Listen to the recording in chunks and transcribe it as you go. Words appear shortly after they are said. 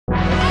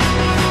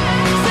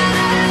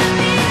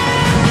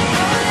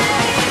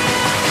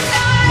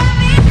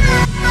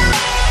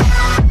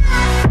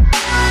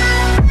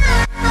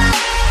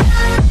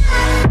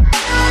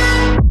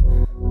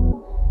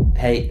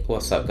Hey,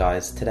 what's up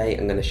guys? Today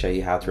I'm going to show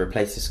you how to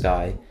replace the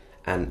sky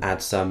and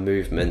add some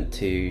movement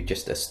to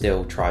just a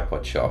still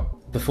tripod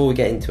shot. Before we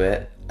get into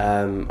it,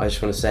 I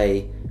just want to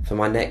say for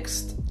my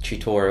next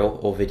tutorial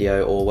or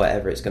video or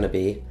whatever it's going to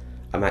be,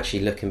 I'm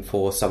actually looking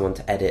for someone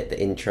to edit the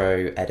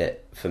intro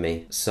edit for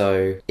me.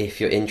 So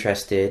if you're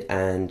interested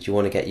and you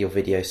want to get your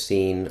video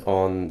seen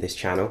on this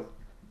channel,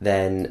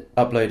 then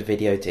upload a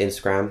video to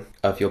Instagram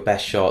of your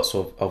best shots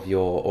of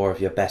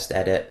your best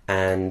edit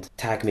and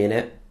tag me in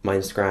it. My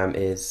Instagram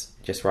is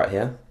just right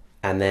here.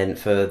 And then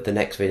for the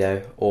next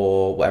video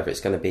or whatever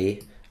it's going to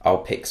be, I'll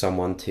pick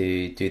someone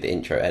to do the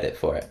intro edit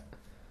for it.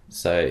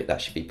 So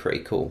that should be pretty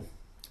cool.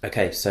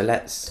 Okay, so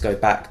let's go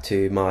back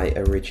to my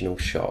original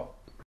shot.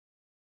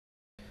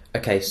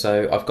 Okay,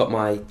 so I've got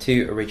my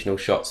two original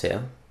shots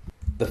here.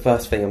 The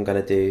first thing I'm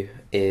going to do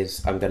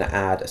is I'm going to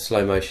add a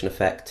slow motion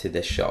effect to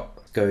this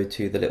shot. Go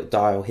to the little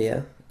dial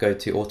here, go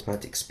to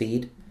automatic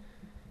speed,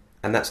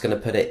 and that's going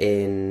to put it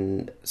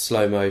in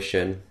slow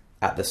motion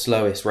at the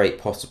slowest rate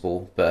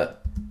possible,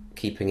 but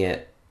keeping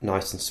it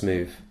nice and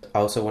smooth. I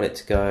also want it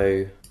to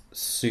go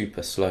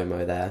super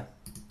slow-mo there.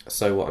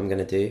 So what I'm going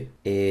to do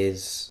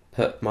is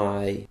put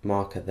my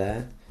marker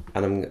there,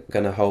 and I'm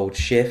going to hold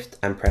shift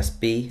and press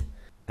B,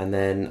 and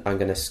then I'm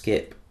going to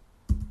skip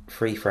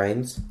 3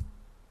 frames,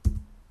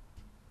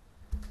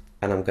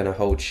 and I'm going to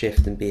hold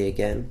shift and B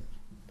again,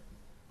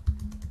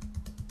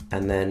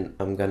 and then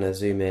I'm going to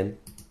zoom in,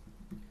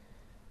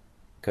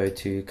 go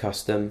to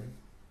custom,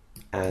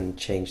 and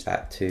change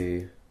that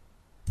to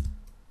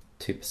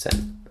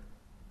 2%.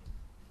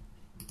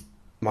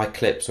 My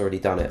clip's already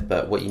done it,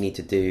 but what you need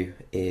to do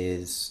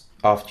is,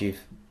 after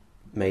you've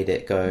made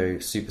it go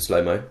super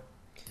slow-mo,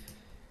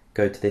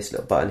 go to this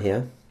little button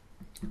here,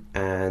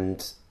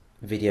 and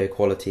video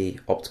quality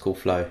optical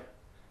flow.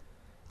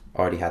 I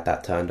already had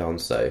that turned on,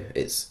 so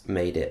it's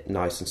made it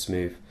nice and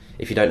smooth.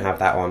 If you don't have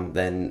that on,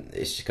 then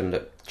it's just going to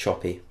look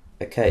choppy.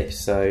 Okay,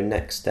 so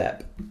next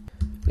step,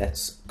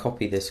 let's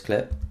copy this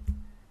clip,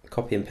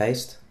 copy and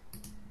paste,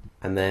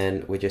 and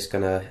then we're just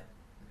going to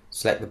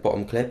select the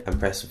bottom clip and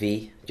press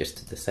V just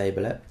to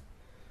disable it.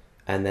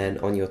 And then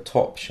on your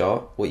top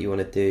shot, what you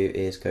want to do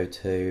is go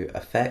to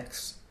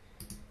Effects,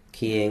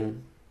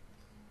 Keying,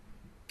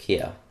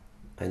 Keyer,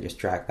 and just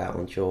drag that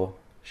onto your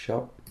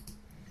shot.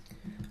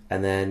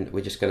 And then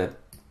we're just going to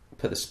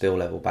put the spill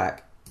level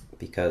back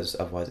because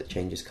otherwise it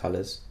changes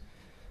colors.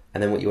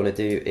 And then what you want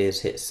to do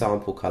is hit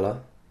sample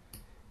color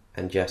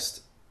and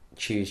just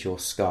choose your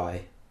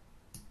sky.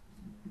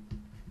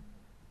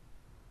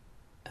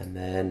 And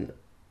then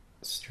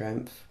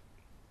strength,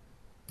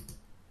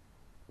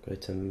 go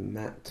to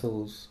matte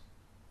tools,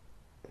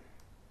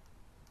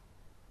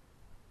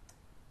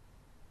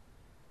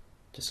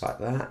 just like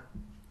that.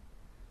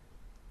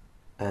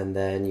 And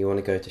then you want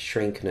to go to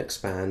shrink and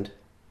expand,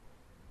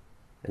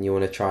 and you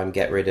want to try and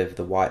get rid of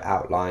the white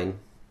outline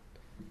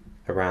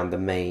around the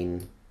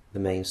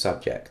main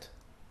subject.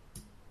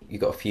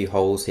 You've got a few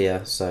holes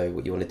here, so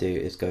what you want to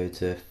do is go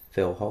to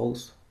fill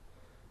holes,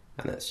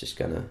 and that's just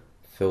gonna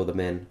fill them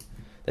in.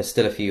 There's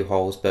still a few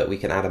holes, but we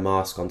can add a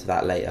mask onto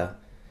that later.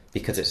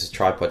 Because it's a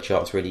tripod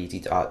shot, it's really easy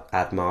to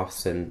add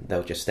masks and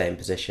they'll just stay in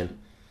position.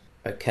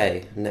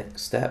 Okay,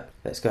 next step,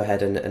 let's go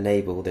ahead and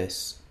enable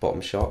this bottom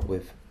shot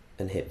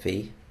and hit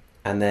V.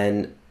 And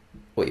then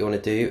what you want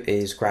to do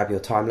is grab your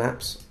time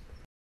lapse,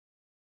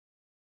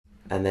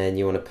 and then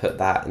you want to put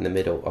that in the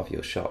middle of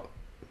your shot.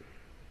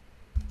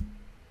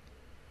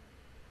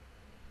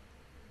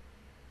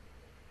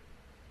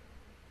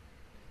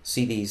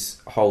 See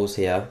these holes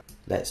here?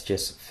 Let's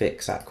just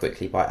fix that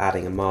quickly by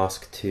adding a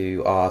mask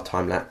to our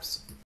time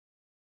lapse.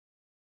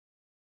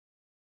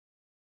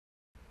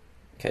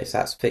 Okay, so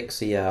that's fixed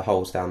the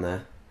holes down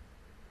there,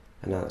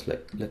 and now it's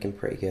looking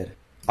pretty good.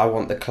 I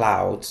want the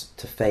clouds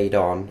to fade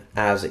on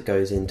as it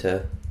goes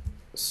into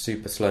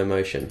super slow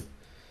motion.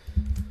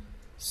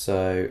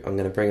 So I'm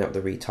going to bring up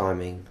the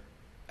retiming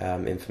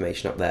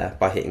information up there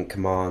by hitting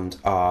Command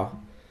R,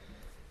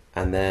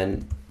 and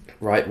then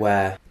right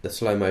where the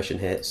slow motion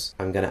hits,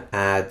 I'm going to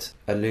add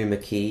a luma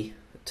key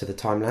to the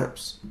time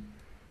lapse.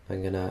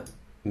 I'm going to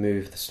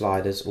move the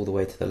sliders all the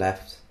way to the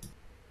left.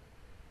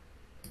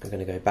 I'm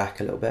going to go back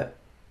a little bit,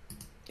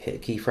 hit a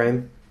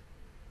keyframe,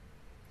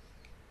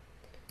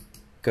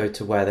 go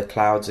to where the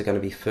clouds are going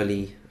to be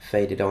fully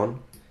faded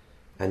on,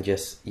 and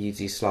just use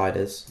these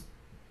sliders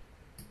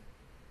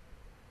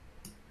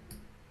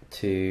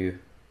to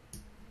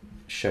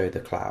show the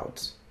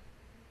clouds.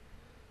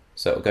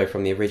 So it'll go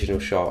from the original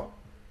shot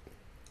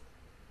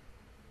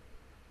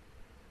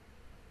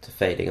to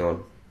fading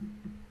on.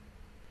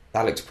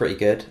 That looks pretty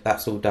good.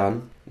 That's all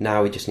done.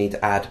 Now we just need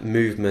to add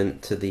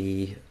movement to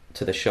the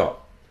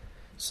shot.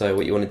 So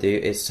what you want to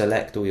do is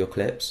select all your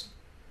clips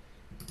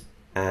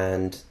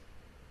and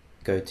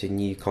go to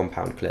new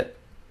compound clip.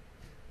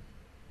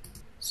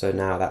 So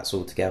now that's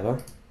all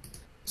together.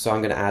 So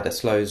I'm going to add a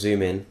slow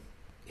zoom in,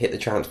 hit the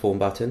transform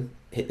button,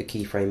 hit the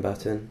keyframe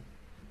button,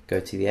 go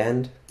to the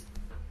end,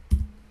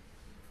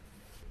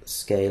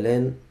 scale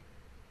in,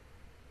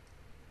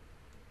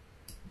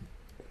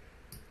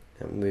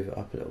 and move it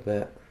up a little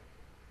bit.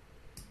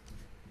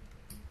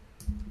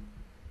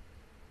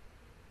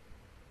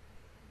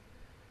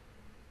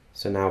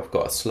 So now I've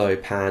got a slow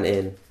pan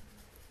in.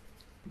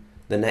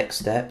 The next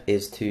step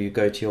is to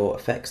go to your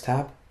effects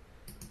tab,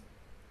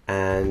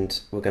 and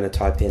we're going to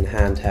type in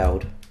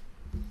handheld,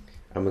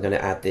 and we're going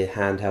to add the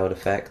handheld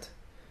effect,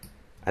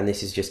 and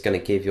this is just going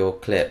to give your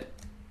clip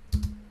a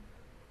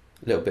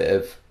little bit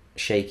of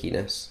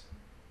shakiness.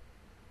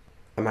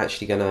 I'm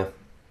actually going to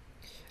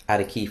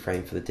add a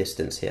keyframe for the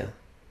distance here.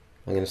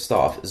 I'm going to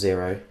start off at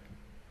 0,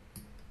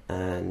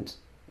 and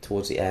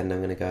towards the end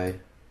I'm going to go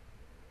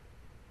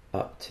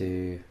up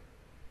to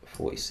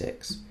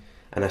 46,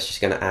 and that's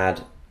just going to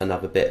add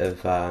another bit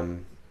of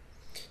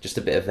just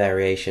a bit of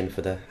variation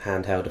for the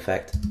handheld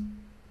effect.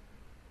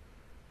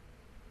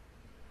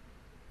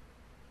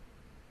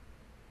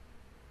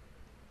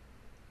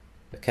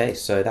 Okay,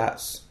 so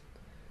that's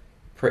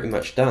pretty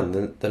much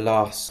done. The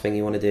last thing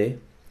you want to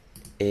do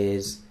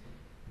is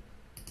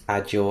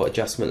add your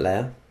adjustment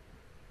layer,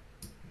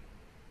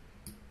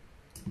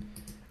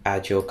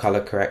 add your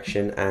color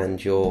correction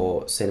and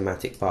your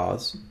cinematic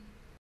bars.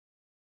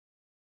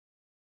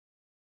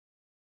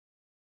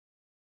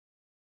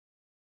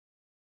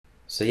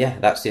 So yeah,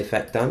 that's the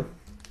effect done.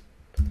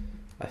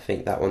 I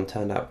think that one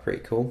turned out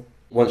pretty cool.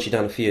 Once you've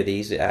done a few of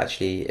these,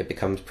 it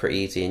becomes pretty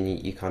easy,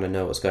 and you kind of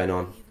know what's going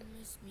on.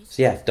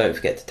 So yeah, don't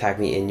forget to tag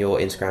me in your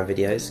Instagram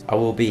videos. I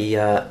will be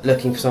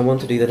looking for someone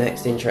to do the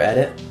next intro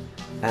edit,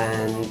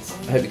 and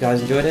I hope you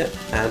guys enjoyed it,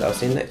 and I'll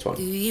see you in the next one.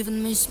 Do you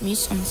even miss me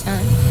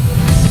sometimes?